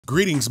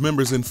Greetings,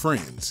 members and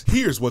friends.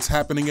 Here's what's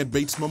happening at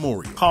Bates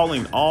Memorial.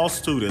 Calling all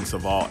students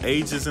of all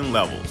ages and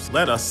levels.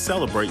 Let us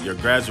celebrate your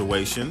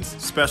graduations,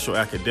 special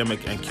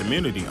academic and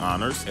community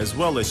honors, as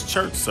well as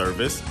church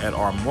service at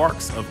our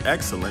Marks of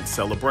Excellence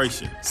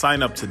celebration.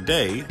 Sign up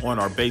today on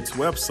our Bates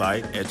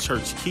website at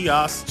Church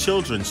Kiosk,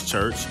 Children's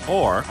Church,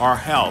 or our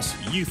House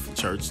Youth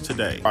Church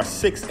today. Our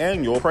 6th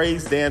annual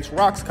Praise Dance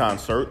Rocks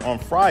concert on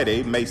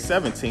Friday, May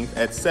 17th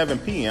at 7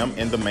 p.m.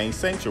 in the main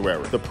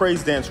sanctuary. The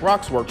Praise Dance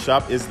Rocks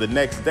workshop is the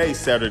next day,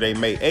 Saturday,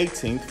 May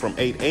 18th from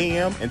 8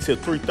 a.m. until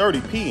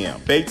 3:30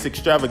 p.m. Bates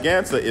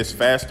Extravaganza is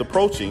fast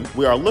approaching.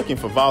 We are looking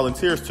for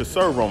volunteers to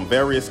serve on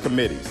various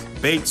committees.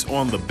 Bates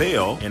on the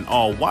Bell, an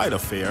all-white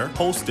affair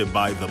hosted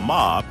by The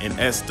Mob in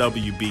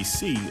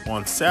SWBC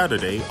on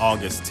Saturday,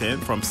 August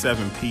 10th from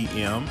 7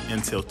 p.m.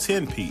 until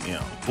 10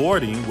 p.m.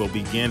 Boarding will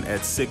begin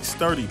at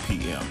 6:30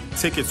 p.m.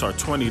 Tickets are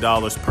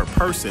 $20 per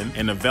person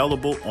and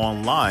available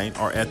online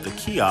or at the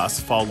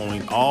kiosk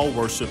following all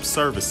worship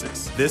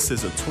services. This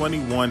is a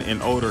 21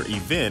 and older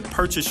event.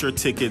 Purchase your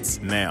tickets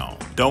now.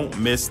 Don't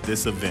miss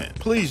this event.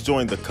 Please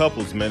join the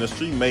Couples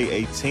Ministry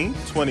May 18th,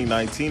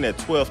 2019 at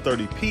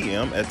 12:30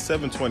 p.m. at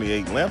 728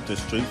 Lambton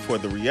Street for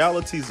the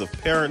realities of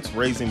parents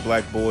raising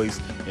black boys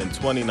in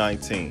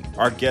 2019.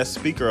 Our guest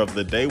speaker of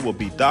the day will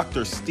be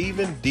Dr.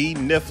 Stephen D.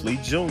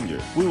 Nifley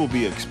Jr. We will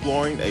be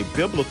exploring a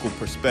biblical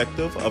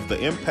perspective of the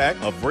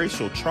impact of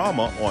racial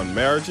trauma on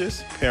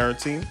marriages,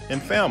 parenting,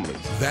 and families.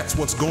 That's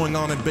what's going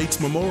on at Bates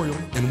Memorial,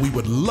 and we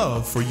would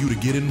love for you to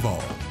get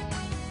involved.